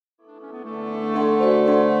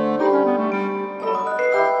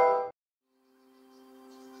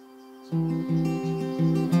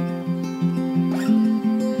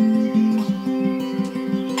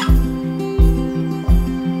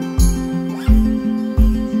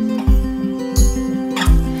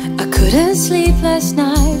couldn't sleep last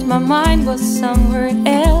night, my mind was somewhere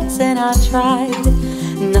else, and I tried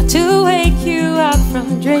not to wake you up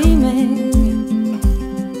from dreaming.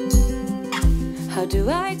 How do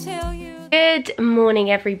I tell you? Good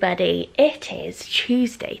morning everybody, it is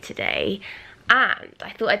Tuesday today and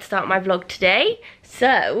I thought I'd start my vlog today.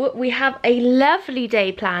 So we have a lovely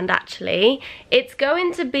day planned actually. It's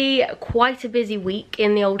going to be quite a busy week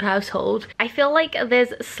in the old household. I feel like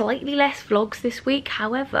there's slightly less vlogs this week,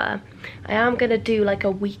 however, I am gonna do like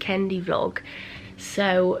a weekendy vlog.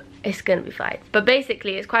 So it's gonna be fine. But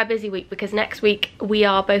basically it's quite a busy week because next week we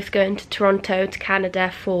are both going to Toronto to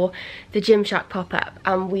Canada for the GYMSHARK pop-up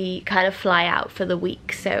and we kind of fly out for the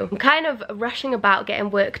week. So I'm kind of rushing about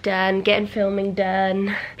getting work done, getting filming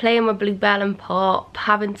done, playing with Bluebell and Pop,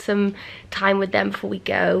 having some time with them before we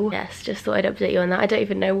go. Yes, just thought I'd update you on that. I don't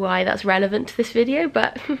even know why that's relevant to this video,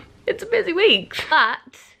 but it's a busy week. But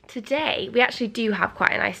today we actually do have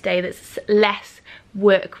quite a nice day that's less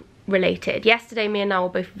work related. Yesterday me and Niall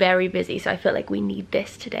were both very busy, so I feel like we need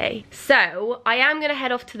this today. So I am gonna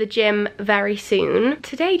head off to the gym very soon.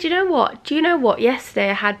 Today, do you know what?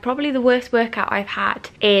 Yesterday I had probably the worst workout I've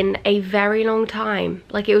had in a very long time.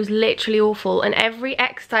 Like, it was literally awful, and every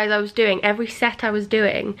exercise I was doing, every set I was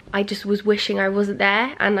doing, I just was wishing I wasn't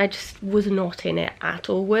there, and I just was not in it at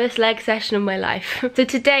all. Worst leg session of my life. So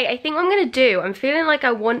today I think what I'm gonna do, I'm feeling like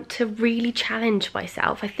I want to really challenge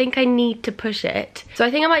myself. I think I need to push it. So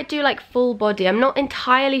I think I might do like full body. I'm not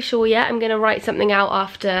entirely sure yet. I'm gonna write something out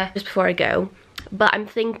after, just before I go, but I'm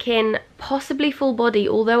thinking possibly full body,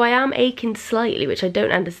 although I am aching slightly, which I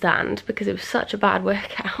don't understand because it was such a bad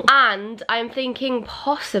workout. And I'm thinking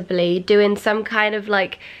possibly doing some kind of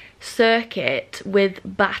like circuit with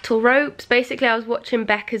battle ropes. Basically I was watching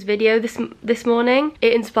Becca's video this morning.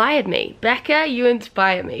 It inspired me. Becca, you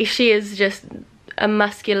inspire me. She is just a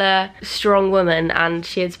muscular, strong woman, and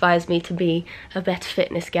she inspires me to be a better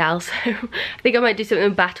fitness gal. So I think I might do something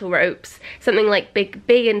with battle ropes, something like big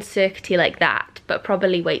and circuity like that, but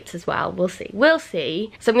probably weights as well. We'll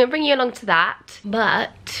see. So I'm gonna bring you along to that,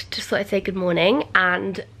 but just thought I'd say good morning.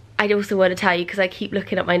 And I also want to tell you, because I keep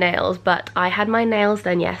looking at my nails, but I had my nails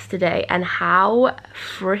done yesterday, and how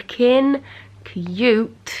freaking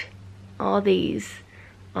cute are these?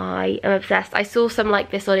 I am obsessed. I saw some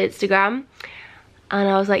like this on Instagram and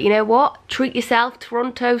I was like, you know what? Treat yourself,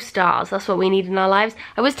 Toronto stars. That's what we need in our lives.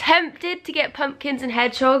 I was tempted to get pumpkins and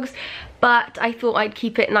hedgehogs, but I thought I'd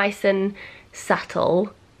keep it nice and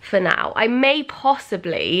subtle for now. I may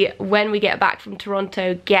possibly, when we get back from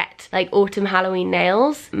Toronto, get like autumn Halloween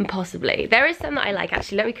nails. Possibly. There is some that I like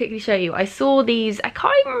actually. Let me quickly show you. I saw these, I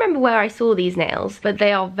can't even remember where I saw these nails, but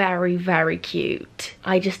they are very, very cute.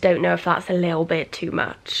 I just don't know if that's a little bit too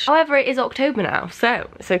much. However, it is October now, so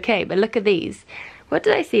it's okay. But look at these. What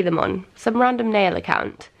did I see them on? Some random nail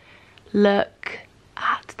account. Look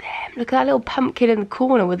at them. Look at that little pumpkin in the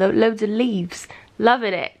corner with loads of leaves.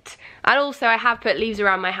 Loving it. And also I have put leaves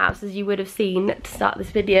around my house, as you would have seen to start this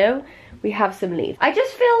video. We have some leaves. I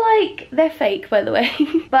just feel like they're fake, by the way,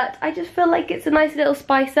 but I just feel like it's a nice little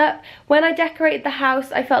spice up. When I decorated the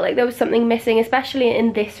house, I felt like there was something missing, especially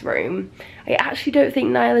in this room. I actually don't think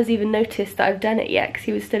Niall has even noticed that I've done it yet because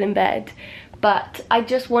he was still in bed. But I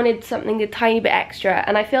just wanted something a tiny bit extra,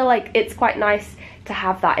 and I feel like it's quite nice to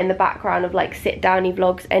have that in the background of like sit-downy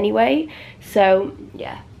vlogs anyway. So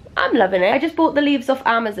yeah, I'm loving it. I just bought the leaves off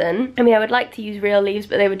Amazon. I mean, I would like to use real leaves,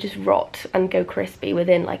 but they would just rot and go crispy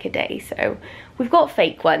within like a day. So we've got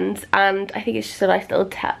fake ones, and I think it's just a nice little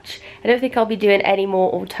touch. I don't think I'll be doing any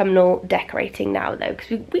more autumnal decorating now though,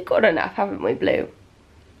 because we've got enough, haven't we, Blue?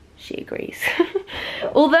 She agrees.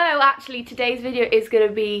 Although actually today's video is going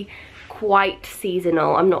to be quite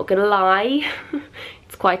seasonal, I'm not gonna lie.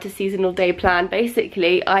 It's quite a seasonal day plan.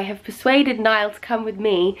 Basically, I have persuaded Niall to come with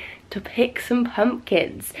me to pick some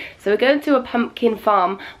pumpkins. So we're going to a pumpkin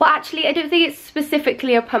farm. Well, actually, I don't think it's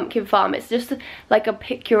specifically a pumpkin farm. It's just like a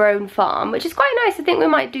pick your own farm, which is quite nice. I think we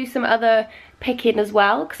might do some other picking as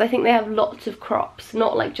well, because I think they have lots of crops,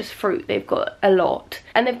 not like just fruit. They've got a lot.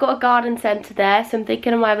 And they've got a garden centre there, so I'm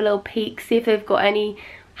thinking I might have a little peek, see if they've got any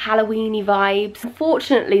Halloweeny vibes.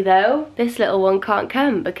 Unfortunately though, this little one can't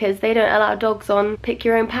come because they don't allow dogs on pick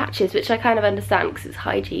your own patches, which I kind of understand because it's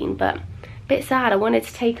hygiene, but a bit sad. I wanted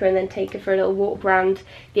to take her and then take her for a little walk around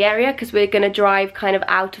the area because we're going to drive kind of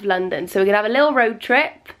out of London. So we're going to have a little road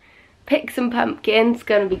trip, pick some pumpkins. It's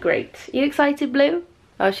going to be great. Are you excited, Blue?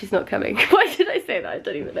 Oh, she's not coming. Why did I say that? I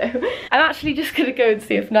don't even know. I'm actually just going to go and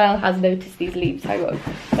see if Niall has noticed these leaves. Hang on.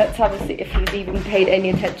 Let's have a see if he's even paid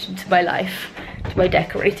any attention to my life, to my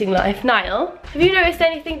decorating life. Niall, have you noticed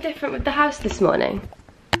anything different with the house this morning?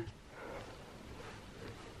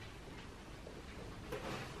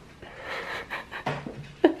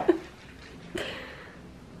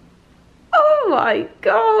 my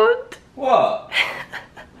god. What?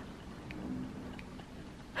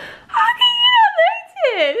 How can you not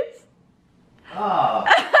notice? Ah.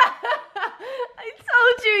 I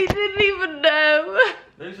told you, you didn't even know.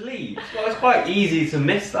 Those leaves. Well, it's quite easy to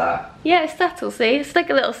miss that. Yeah, it's subtle, see? It's like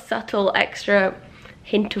a little subtle extra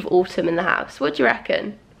hint of autumn in the house. What do you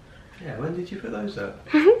reckon? Yeah, when did you put those up?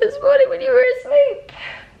 This morning when you were asleep.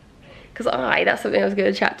 Because that's something I was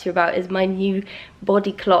going to chat to you about, is my new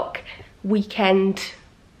body clock weekend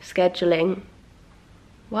scheduling.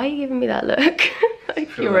 Why are you giving me that look?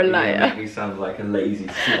 Like you're a liar. You make me sound like a lazy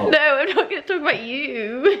slob. No, I'm not going to talk about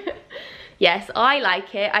you. Yes, I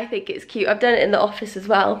like it. I think it's cute. I've done it in the office as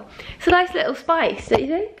well. It's a nice little spice, don't you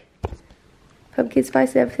think? Pumpkin spice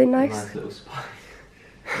and everything nice. Nice little spice.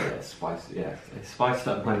 Yeah, spice. Yeah, it's spiced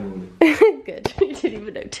up my morning. Good, you didn't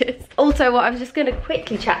even notice. Also, what I was just going to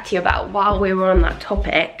quickly chat to you about while we were on that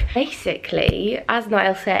topic. Basically, as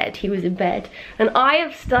Niall said, he was in bed, and I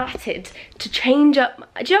have started to change up.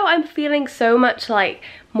 Do you know what? I'm feeling so much like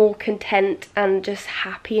more content and just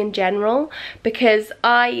happy in general, because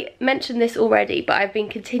I mentioned this already, but I've been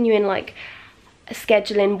continuing like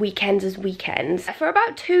scheduling weekends as weekends for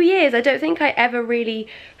about 2 years. I don't think I ever really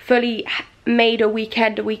fully made a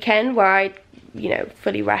weekend where I, you know,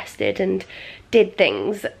 fully rested and did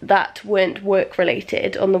things that weren't work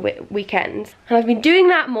related on the weekends, and I've been doing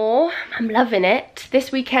that more. I'm loving it. This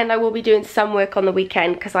weekend I will be doing some work on the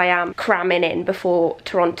weekend because I am cramming in before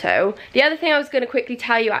Toronto. The other thing I was going to quickly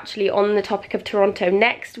tell you, actually, on the topic of Toronto,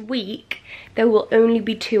 next week there will only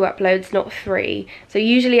be 2 uploads, not 3. So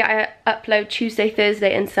usually I upload Tuesday,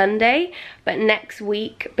 Thursday and Sunday, but next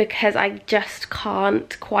week, because I just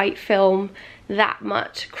can't quite film that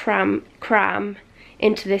much cram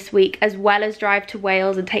into this week, as well as drive to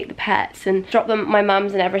Wales and take the pets and drop them at my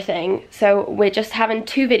mum's and everything. So we're just having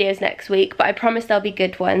 2 videos next week, but I promise they'll be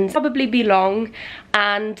good ones. Probably be long,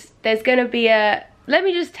 and there's gonna be a, let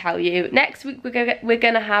me just tell you, next week we're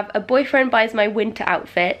gonna have a boyfriend buys my winter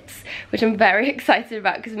outfits, which I'm very excited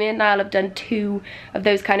about because me and Niall have done 2 of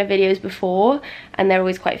those kind of videos before, and they're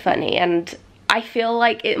always quite funny, and I feel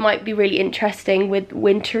like it might be really interesting with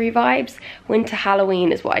wintry vibes. Winter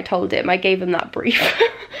Halloween is what I told him. I gave him that brief.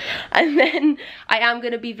 And then I am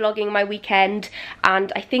going to be vlogging my weekend, and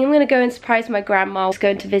I think I'm going to go and surprise my grandma. I was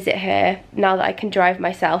going to visit her now that I can drive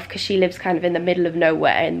myself, because she lives kind of in the middle of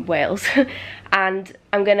nowhere in Wales. And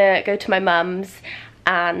I'm going to go to my mum's,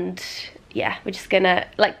 and yeah, we're just gonna,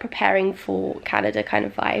 like, preparing for Canada kind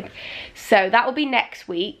of vibe. So that will be next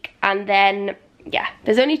week, and then yeah,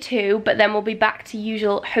 there's only 2, but then we'll be back to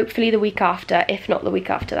usual hopefully the week after, if not the week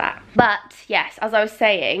after that. But yes, as I was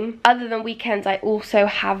saying, other than weekends, I also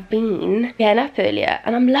have been getting up earlier,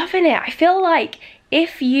 and I'm loving it. I feel like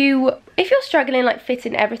if you're struggling like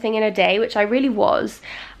fitting everything in a day, which I really was,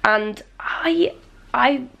 and I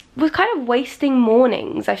was kind of wasting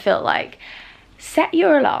mornings, I feel like. Set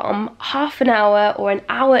your alarm half an hour or an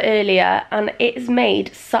hour earlier, and it's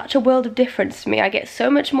made such a world of difference to me. I get so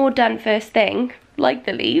much more done first thing, like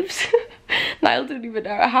the leaves. Niall didn't even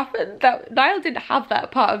know it happened. Niall didn't have that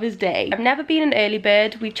part of his day. I've never been an early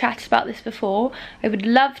bird. We've chatted about this before. I would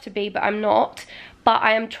love to be, but I'm not. But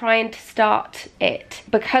I am trying to start it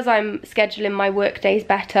because I'm scheduling my work days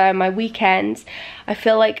better, my weekends. I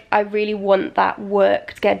feel like I really want that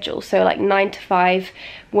work schedule, so like 9 to 5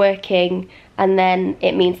 working, and then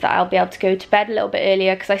it means that I'll be able to go to bed a little bit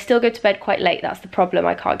earlier, because I still go to bed quite late. That's the problem,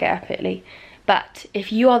 I can't get up early. But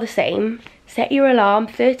if you are the same, set your alarm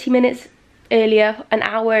 30 minutes earlier. An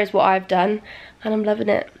hour is what I've done, and I'm loving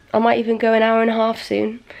it. I might even go an hour and a half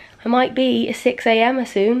soon. I might be a 6 a.m.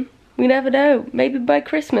 soon. We never know. Maybe by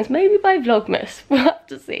Christmas, maybe by Vlogmas. We'll have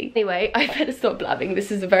to see. Anyway, I better stop blabbing.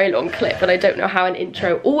 This is a very long clip, and I don't know how an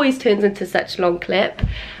intro always turns into such a long clip.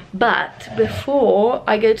 But before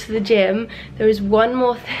I go to the gym, there is one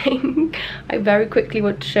more thing I very quickly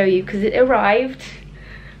want to show you, because it arrived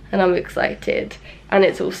and I'm excited. And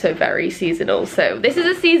it's also very seasonal. So this is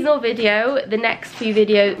a seasonal video. The next few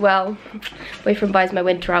videos, well, boyfriend buys my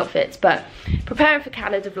winter outfits, but preparing for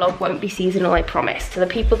Canada vlog won't be seasonal, I promise. To the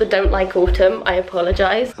people that don't like autumn, I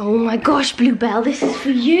apologise. Oh my gosh, Bluebell, this is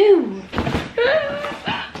for you.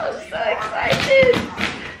 I'm so excited.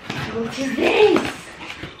 What is this?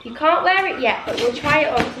 You can't wear it yet, but we'll try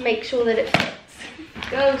it on to make sure that it fits.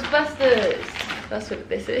 Ghostbusters. That's what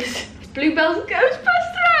this is. Bluebell's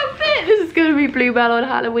Ghostbuster outfit. This is gonna be Bluebell on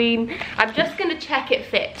Halloween. I'm just gonna check it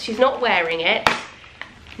fits. She's not wearing it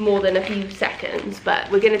more than a few seconds,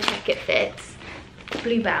 but we're gonna check it fits.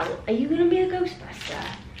 Bluebell, are you gonna be a Ghostbuster?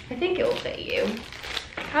 I think it will fit you.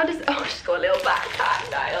 How does, oh, she's got a little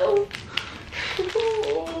backpack, Niall.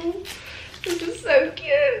 Oh, this is so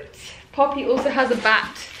cute. Poppy also has a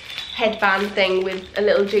bat headband thing with a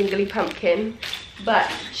little jingly pumpkin.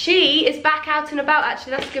 But she is back out and about.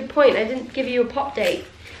 Actually, that's a good point. I didn't give you a pop date.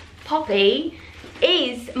 Poppy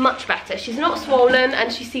is much better. She's not swollen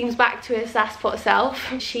and she seems back to her sasspot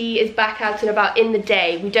self. She is back out and about in the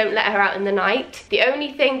day. We don't let her out in the night. The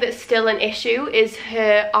only thing that's still an issue is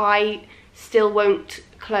her eye still won't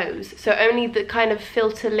close. So only the kind of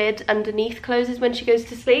filter lid underneath closes when she goes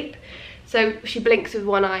to sleep. So she blinks with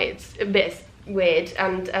one eye. It's a bit weird,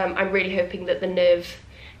 and I'm really hoping that the nerve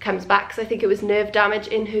comes back, because I think it was nerve damage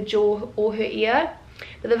in her jaw or her ear.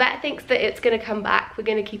 But the vet thinks that it's going to come back. We're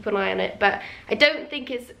going to keep an eye on it, but I don't think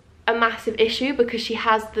it's a massive issue because she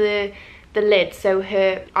has the lid, so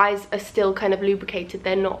her eyes are still kind of lubricated.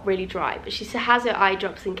 They're not really dry, but she has her eye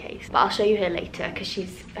drops in case. But I'll show you her later because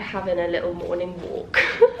she's having a little morning walk.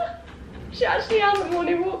 She actually has a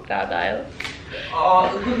morning walk now, Niall.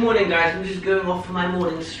 Oh, good morning, guys. I'm just going off for my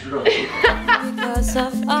morning stroll. Because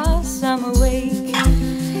of us, I'm awake,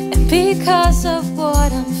 and because of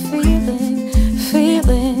what I'm feeling.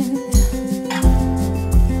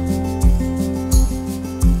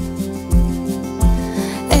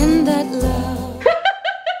 And that love.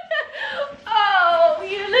 Oh,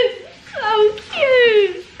 you look so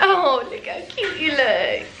cute. Oh, look how cute you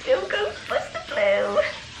look. Little Ghostbuster Blue.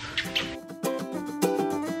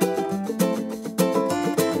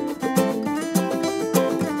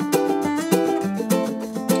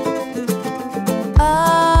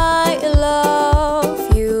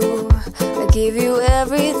 Give you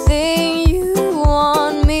everything you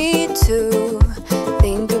want me to.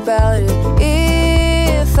 Think about it.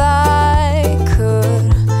 If I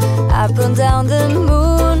could, I'd run down the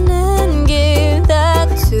moon and give that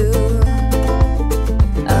to.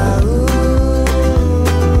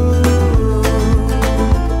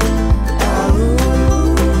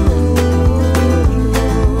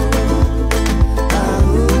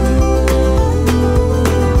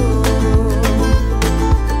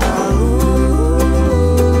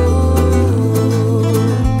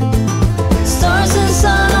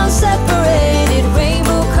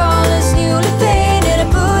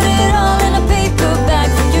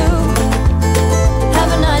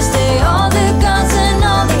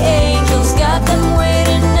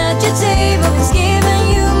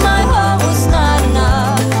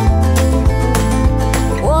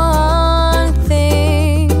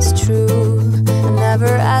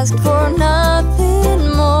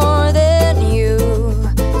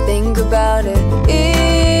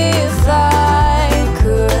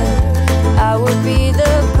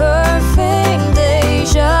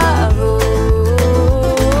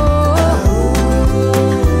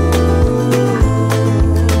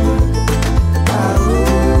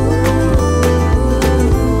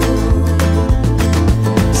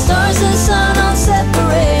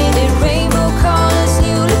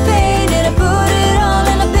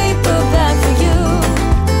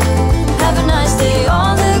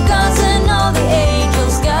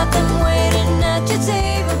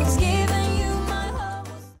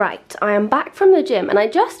 Right, I am back from the gym and I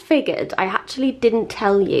just figured I actually didn't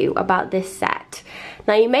tell you about this set.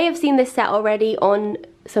 Now you may have seen this set already on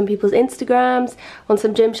some people's Instagrams, on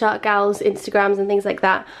some GYMSHARK gals Instagrams and things like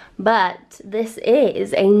that, but this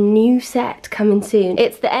is a new set coming soon.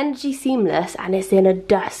 It's the Energy Seamless and it's in a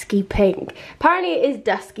dusky pink. Apparently it is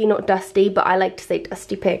dusky, not dusty, but I like to say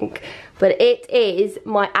dusty pink. But it is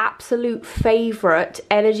my absolute favourite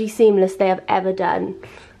Energy Seamless they have ever done.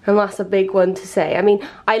 And that's a big one to say. I mean,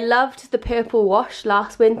 I loved the purple wash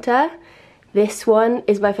last winter. This one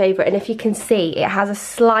is my favourite. And if you can see, it has a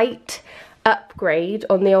slight upgrade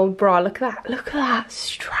on the old bra. Look at that. Look at that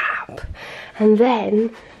strap. And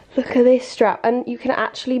then, look at this strap. And you can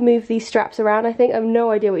actually move these straps around, I think. I have no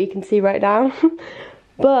idea what you can see right now.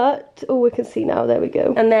 But, oh, we can see now. There we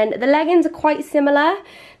go. And then the leggings are quite similar.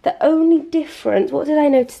 The only difference, what did I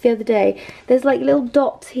notice the other day? There's like little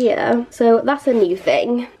dots here. So that's a new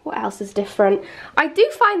thing. What else is different? I do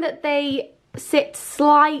find that they sit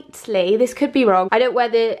slightly, this could be wrong, I don't wear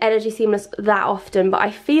the Energy Seamless that often, but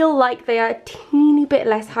I feel like they are a teeny bit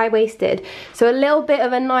less high-waisted, so a little bit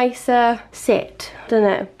of a nicer sit. I don't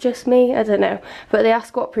know, just me, I don't know, but they are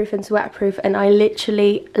squat proof and sweat proof and I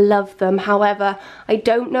literally love them. However, I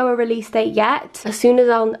don't know a release date yet. As soon as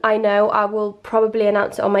I know, I will probably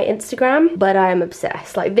announce it on my Instagram, but I am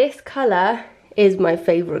obsessed. Like, this colour is my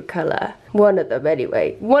favourite colour. One of them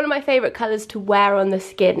anyway. One of my favourite colours to wear on the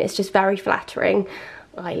skin. It's just very flattering.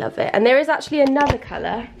 I love it. And there is actually another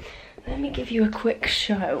colour Let me give you a quick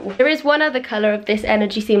show. There is one other colour of this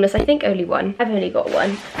Energy Seamless, I think only one. I've only got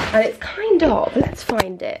one. And it's kind of, let's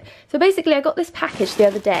find it. So basically I got this package the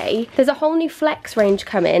other day. There's a whole new Flex range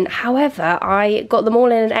coming. However, I got them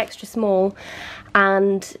all in an extra small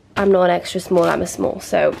and I'm not an extra small, I'm a small.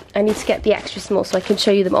 So I need to get the extra small so I can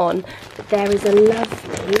show you them on. But there is a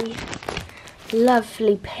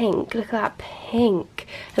lovely pink. Look at that pink.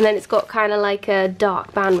 And then it's got kind of like a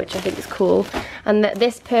dark band, which I think is cool. And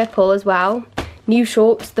this purple as well. New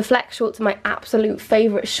shorts. The Flex shorts are my absolute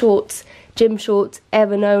favourite shorts. Gym shorts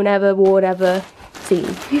ever known, ever worn, ever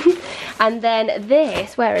seen. And then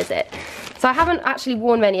this, where is it? So I haven't actually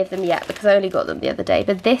worn many of them yet because I only got them the other day,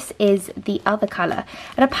 but this is the other colour.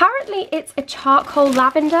 And apparently it's a charcoal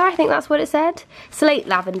lavender, I think that's what it said. Slate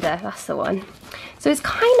lavender, that's the one. So it's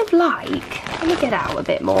kind of like, let me get out a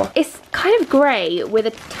bit more. It's kind of grey with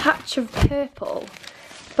a touch of purple,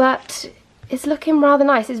 but it's looking rather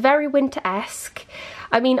nice. It's very winter-esque.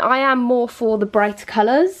 I mean, I am more for the brighter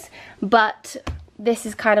colours, but this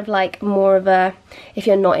is kind of like more of a, if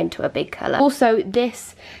you're not into a big colour. Also,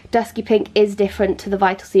 this dusky pink is different to the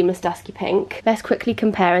Vital Seamless dusky pink. Let's quickly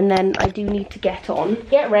compare and then I do need to get on.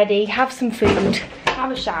 Get ready, have some food,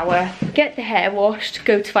 have a shower, get the hair washed,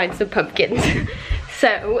 go to find some pumpkins.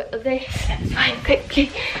 So this, let's find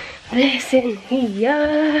quickly, this in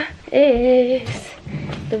here is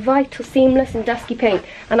the Vital Seamless and Dusky Pink.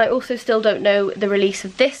 And I also still don't know the release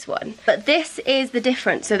of this one. But this is the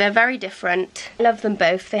difference, so they're very different. I love them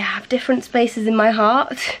both. They have different spaces in my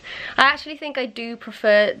heart. I actually think I do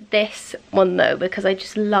prefer this one though, because I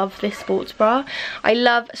just love this sports bra. I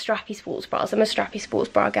love strappy sports bras. I'm a strappy sports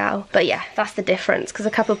bra gal. But yeah, that's the difference, because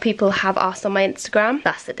a couple of people have asked on my Instagram.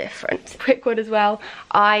 That's the difference. Quick one as well.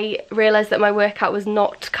 I realised that my workout was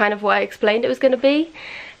not kind of what I explained it was going to be.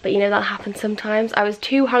 But you know, that happens sometimes. I was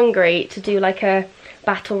too hungry to do like a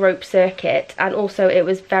battle rope circuit, and also it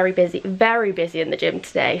was very busy in the gym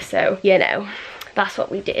today, so you know, that's what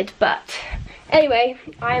we did. But anyway,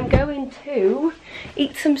 I am going to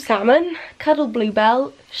eat some salmon, cuddle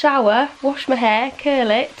Bluebell, shower, wash my hair, curl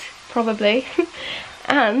it, probably,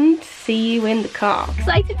 and see you in the car.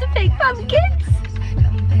 Excited to pick pumpkins?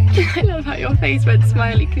 I love how your face went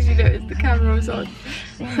smiley because you noticed the camera was on.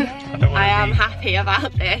 I am happy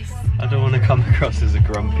about this. I don't want to come across as a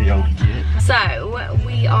grumpy old git. So,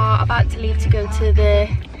 we are about to leave to go to the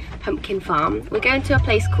pumpkin farm. We're going to a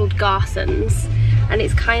place called Garson's, and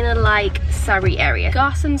it's kind of like Surrey area.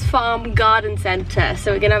 Garson's Farm Garden Centre.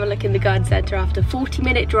 So we're going to have a look in the garden centre after a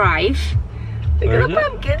 40-minute drive. Look at the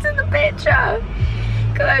pumpkins in the picture.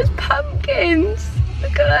 Look at those pumpkins.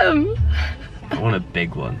 Look at them. I want a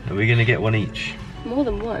big one. Are we gonna get one each? More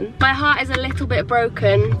than one. My heart is a little bit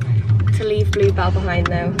broken to leave Bluebell behind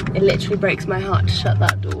though. It literally breaks my heart to shut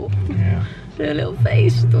that door. Yeah. Her little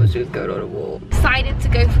face, she thought she was going on a walk. Decided to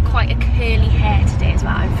go for quite a curly hair today as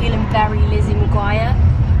well. I'm feeling very Lizzie McGuire.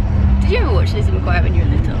 Did you ever watch Lizzie McGuire when you were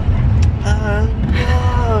little?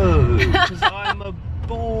 No, because I'm a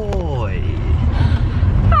boy.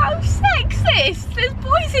 How sexist! There's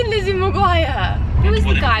boys in Lizzie McGuire. Who was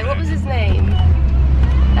the guy? What was his name?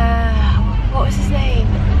 What was his name?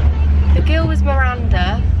 The girl was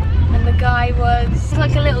Miranda, and the guy was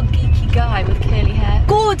like a little geeky guy with curly hair.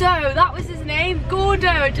 Gordo! That was his name.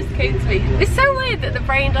 Gordo! It just came to me. It's so weird that the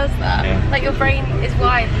brain does that. Yeah. Like your brain is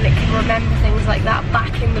wired and it can remember things like that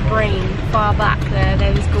back in the brain. Far back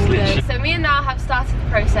there was Gordo. So me and Niall have started the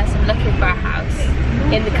process of looking for a house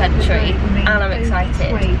in the country, and I'm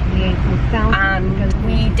excited. And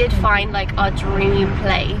we did find like our dream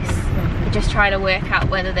place. We're just trying to work out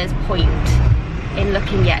whether there's point in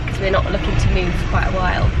looking yet, because we're not looking to move for quite a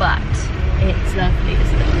while, but it's lovely,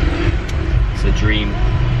 isn't it? It's a dream.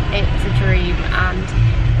 It's a dream, and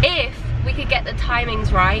if we could get the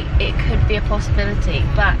timings right, it could be a possibility,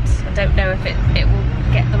 but I don't know if it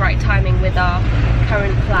will get the right timing with our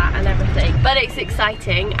current flat and everything. But it's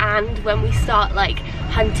exciting, and when we start like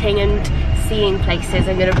hunting and seeing places,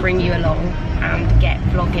 I'm gonna bring you along and get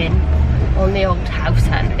vlogging on the old house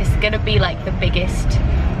hunt. It's gonna be like the biggest,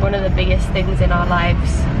 one of the biggest things in our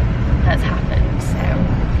lives that's happened, so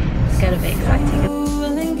it's gonna be exciting.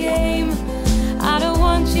 I don't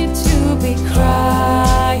want you to be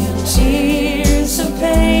crying tears of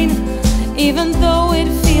pain, even though it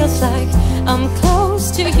feels like I'm close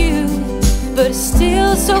to you, but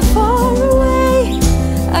still so far away.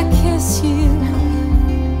 I kiss you,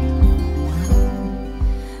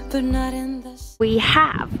 but not in the We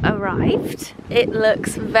have arrived. It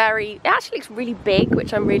actually looks really big,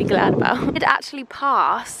 which I'm really glad about. We did actually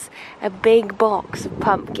pass a big box of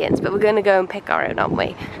pumpkins, but we're gonna go and pick our own, aren't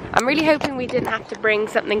we? I'm really hoping we didn't have to bring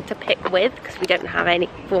something to pick with, because we don't have any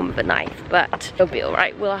form of a knife, but it'll be all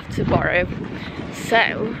right. We'll have to borrow.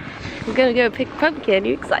 So, we're gonna go pick a pumpkin. Are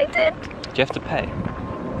you excited? Do you have to pay?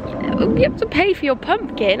 Yeah, well, you have to pay for your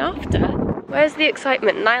pumpkin after. Where's the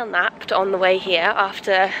excitement? Niall napped on the way here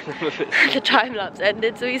after the time lapse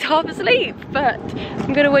ended, so he's half asleep. But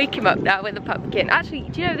I'm gonna wake him up now with a pumpkin. Actually,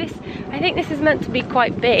 do you know this? I think this is meant to be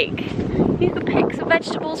quite big. You could pick some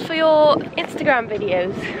vegetables for your Instagram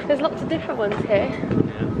videos. There's lots of different ones here.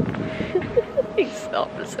 He's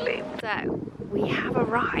half asleep. So, we have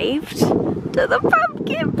arrived to the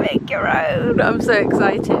pumpkin pick your own. I'm so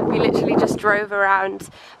excited. We literally just drove around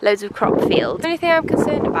loads of crop fields. The only thing I'm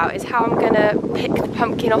concerned about is how I'm gonna pick the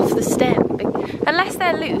pumpkin off the stem. Unless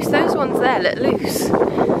they're loose, those ones there look loose.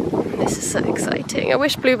 This is so exciting. I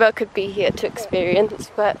wish Bluebell could be here to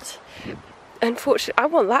experience, but unfortunately, I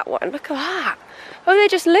want that one. Look at that. Oh, they're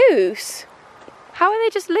just loose. How are they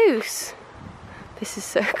just loose? This is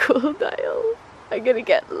so cool, Niall. I'm gonna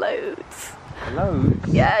get loads. Loads?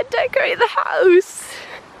 Yeah, decorate the house.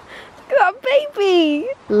 Look at that baby.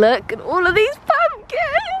 Look at all of these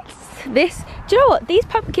pumpkins. Do you know what? These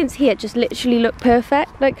pumpkins here just literally look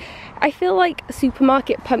perfect. Like, I feel like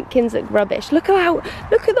supermarket pumpkins look rubbish. Look at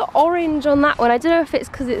the orange on that one. I don't know if it's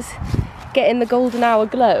because it's getting the golden hour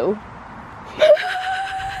glow.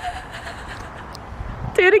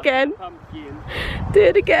 Do it again. Pumpkin. Do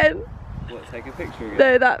it again. What, take a picture again?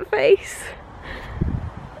 No, that face.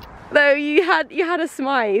 No, you had a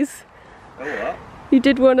smize. Oh, what? You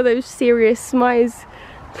did one of those serious smize.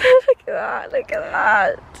 Look at that, look at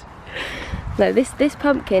that. No, this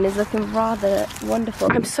pumpkin is looking rather wonderful.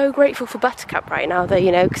 I'm so grateful for Buttercup right now though,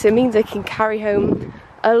 you know, because it means I can carry home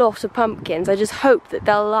a lot of pumpkins. I just hope that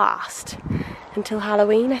they'll last until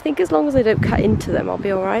Halloween. I think as long as I don't cut into them, I'll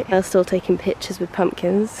be alright. I'm still taking pictures with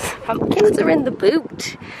pumpkins. Pumpkins are in the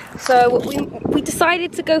boot. So we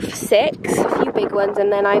decided to go for 6, a few big ones, and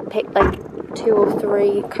then I picked like 2 or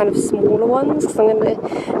 3 kind of smaller ones, because I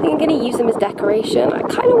think I'm gonna use them as decoration. I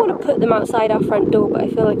kind of want to put them outside our front door, but I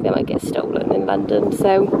feel like they might get stolen in London,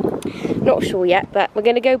 so not sure yet, but we're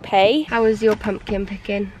gonna go pay. How was your pumpkin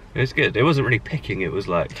picking? It was good. It wasn't really picking, it was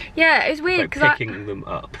like... Yeah, it was weird because like picking them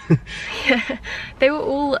up. Yeah, they were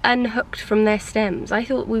all unhooked from their stems. I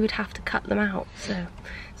thought we would have to cut them out, so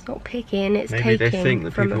it's not picking, it's taking. Maybe they think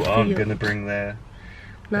that people aren't going to bring their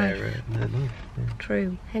knife. Their knife. Yeah.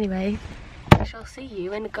 True. Anyway, I shall see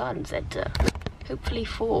you in the garden centre. Hopefully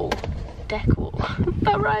for decor.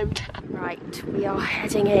 That rhymed. Right, we are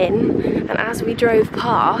heading in, and as we drove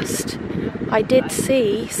past, I did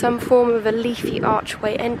see some form of a leafy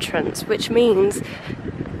archway entrance, which means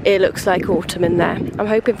it looks like autumn in there. I'm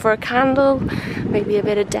hoping for a candle, maybe a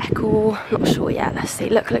bit of decor, not sure yet. Let's see.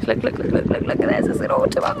 Look at this. It's an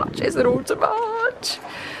autumn arch. It's an autumn arch.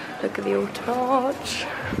 Look at the autumn arch.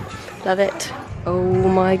 Love it. Oh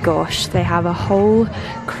my gosh, they have a whole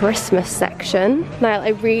Christmas section. Now, I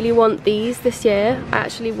really want these this year. I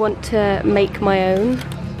actually want to make my own.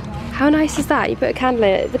 How nice is that? You put a candle in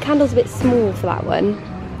it. The candle's a bit small for that one.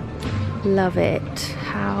 Love it.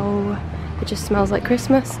 How it just smells like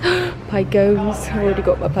Christmas. Pine cones. I've already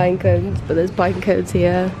got my pine cones, but there's pine cones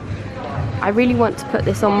here. I really want to put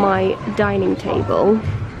this on my dining table.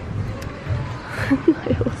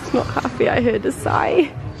 Niall's not happy. I heard a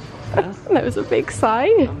sigh. That was a big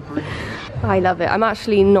sigh. I love it. I'm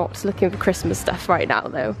actually not looking for Christmas stuff right now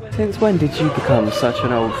though. Since when did you become such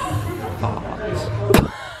an old fart?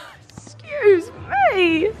 Excuse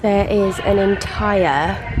me. There is an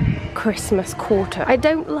entire Christmas quarter. I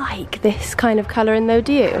don't like this kind of colouring though,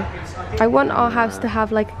 do you? I want our house to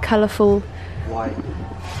have like a colourful... White.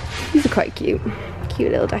 These are quite cute.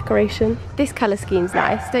 Cute little decoration. This colour scheme's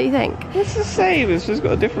nice, don't you think? It's the same, it's just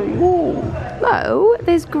got a different wall. No,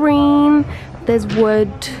 there's green, there's wood,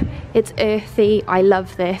 it's earthy. I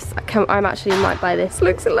love this. I'm actually might buy this.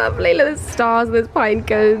 Looks lovely. There's stars, there's pine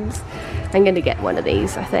cones. I'm gonna get one of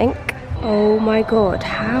these, I think. Oh my god,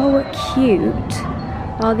 how cute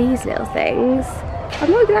are these little things?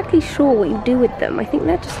 I'm not exactly sure what you do with them. I think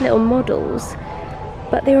they're just little models,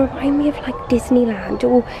 but they remind me of like Disneyland,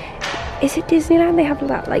 or is it Disneyland? They have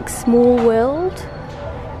that like Small World.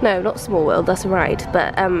 No, not Small World, that's a ride,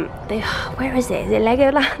 but where is it? Is it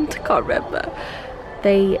Legoland? I can't remember.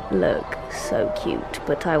 They look so cute,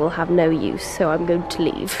 but I will have no use, so I'm going to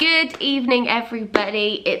leave. Good evening,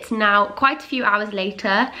 everybody. It's now quite a few hours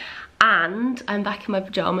later, And I'm back in my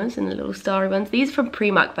pyjamas in the little starry ones. These are from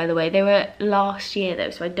Primark, by the way. They were last year though,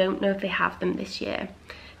 so I don't know if they have them this year.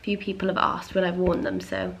 A few people have asked when I've worn them,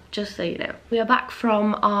 so just so you know. We are back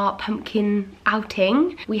from our pumpkin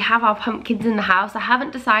outing. We have our pumpkins in the house. I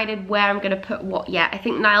haven't decided where I'm gonna put what yet. I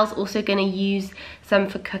think Niall's also gonna use some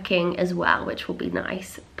for cooking as well, which will be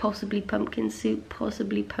nice. Possibly pumpkin soup,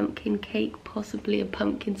 possibly pumpkin cake, possibly a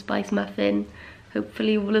pumpkin spice muffin.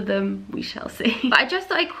 Hopefully all of them, we shall see. But I just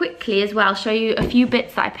thought I'd quickly as well show you a few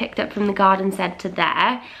bits that I picked up from the garden centre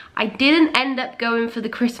there. I didn't end up going for the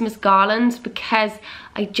Christmas garlands because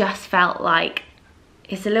I just felt like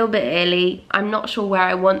it's a little bit early. I'm not sure where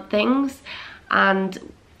I want things, and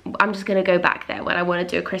I'm just gonna go back there when I want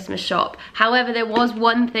to do a Christmas shop. However, there was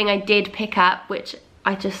one thing I did pick up which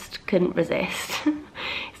I just couldn't resist.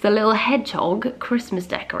 It's a little hedgehog Christmas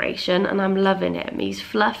decoration and I'm loving him. He's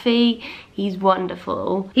fluffy, he's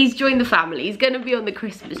wonderful. He's joined the family, he's gonna be on the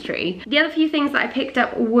Christmas tree. The other few things that I picked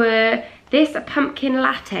up were this pumpkin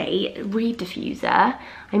latte reed diffuser.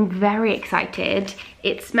 I'm very excited.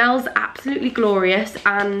 It smells absolutely glorious,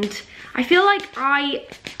 and I feel like I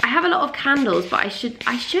have a lot of candles, but I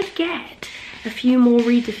should get a few more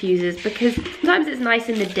reed diffusers, because sometimes it's nice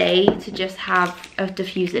in the day to just have a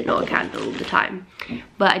diffuser, not a candle all the time.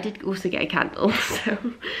 But I did also get a candle. So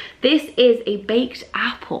this is a baked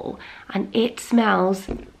apple and it smells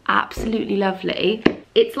absolutely lovely.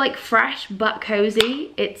 It's like fresh but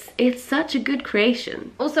cozy. It's such a good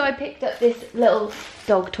creation. Also, I picked up this little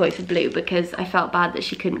dog toy for Blue because I felt bad that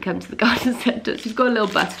she couldn't come to the garden centre. She's got a little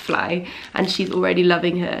butterfly and she's already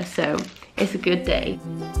loving her, so it's a good day.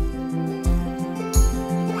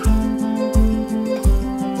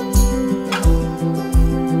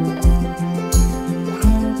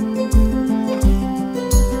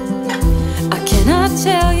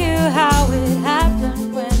 Tell you how it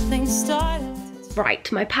happened when things started.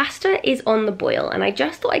 Right, my pasta is on the boil and I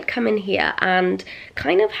just thought I'd come in here and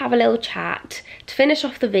kind of have a little chat to finish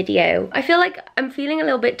off the video. I feel like I'm feeling a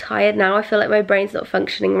little bit tired now. I feel like my brain's not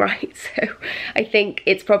functioning right, so I think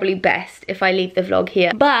it's probably best if I leave the vlog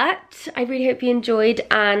here. But I really hope you enjoyed,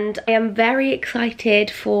 and I am very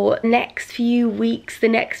excited for the next few weeks, the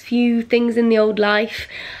next few things in the old life.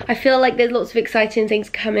 I feel like there's lots of exciting things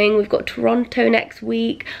coming. We've got Toronto next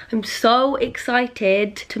week. I'm so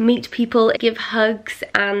excited to meet people, give hugs,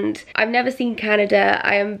 and I've never seen Canada.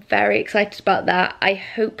 I am very excited about that. I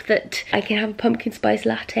hope that I can have a pumpkin spice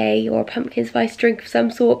latte or a pumpkin spice drink of some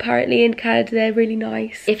sort. Apparently in Canada they're really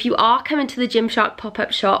nice. If you are coming to the GYMSHARK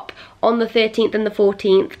pop-up shop on the 13th and the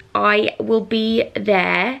 14th, I will be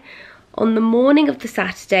there on the morning of the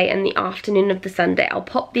Saturday and the afternoon of the Sunday. I'll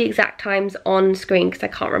pop the exact times on screen because I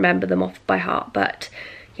can't remember them off by heart, but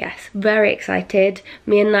yes, very excited.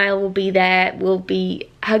 Me and Niall will be there. We'll be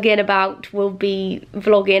hugging about, we'll be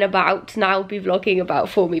vlogging about. Niall will be vlogging about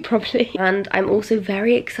for me probably. And I'm also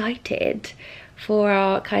very excited for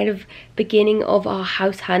our kind of beginning of our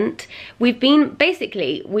house hunt. We've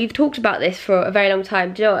talked about this for a very long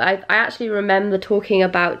time. Do you know what? I actually remember talking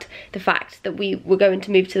about the fact that we were going to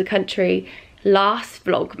move to the country last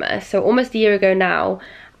Vlogmas, so almost a year ago now,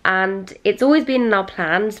 and it's always been in our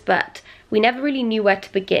plans, but we never really knew where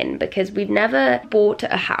to begin because we've never bought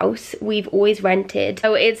a house, we've always rented.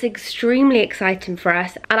 So it's extremely exciting for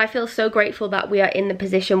us, and I feel so grateful that we are in the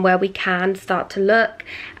position where we can start to look.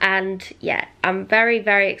 And yeah, I'm very,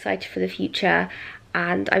 very excited for the future,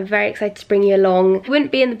 and I'm very excited to bring you along. We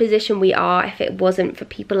wouldn't be in the position we are if it wasn't for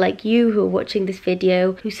people like you who are watching this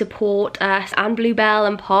video, who support us, and Bluebell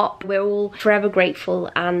and Pop. We're all forever grateful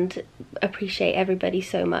and appreciate everybody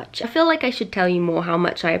so much. I feel like I should tell you more how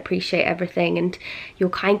much I appreciate everything and your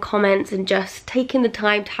kind comments and just taking the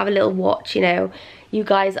time to have a little watch, you know. You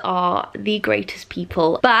guys are the greatest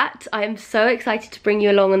people. But I am so excited to bring you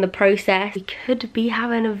along in the process. We could be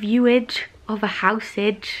having a viewage of a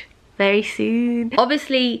housage very soon.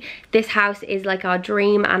 Obviously this house is like our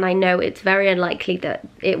dream, and I know it's very unlikely that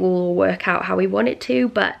it will work out how we want it to,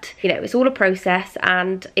 but you know, it's all a process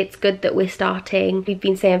and it's good that we're starting. We've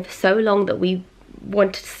been saying for so long that we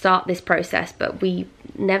wanted to start this process, but we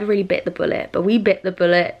never really bit the bullet, but we bit the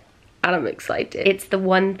bullet and I'm excited. It's the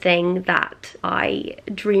one thing that I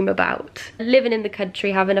dream about. Living in the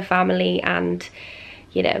country, having a family, and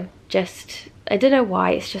you know, just, I don't know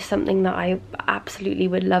why, it's just something that I absolutely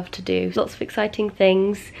would love to do. Lots of exciting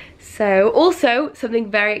things. So also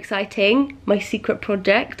something very exciting, my secret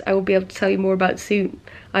project, I will be able to tell you more about soon.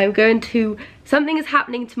 I'm going to, something is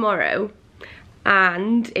happening tomorrow,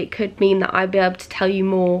 and it could mean that I'll be able to tell you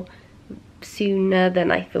more sooner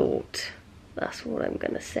than I thought. That's what I'm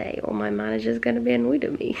gonna say, or my manager's gonna be annoyed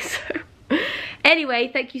at me. So Anyway,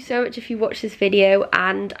 thank you so much if you watched this video,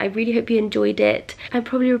 and I really hope you enjoyed it. I'm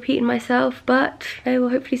probably repeating myself, but I will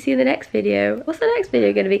hopefully see you in the next video. What's the next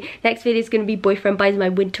video gonna be? Next video is gonna be boyfriend buys my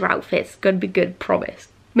winter outfits. It's gonna be good, promise.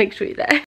 Make sure you're there.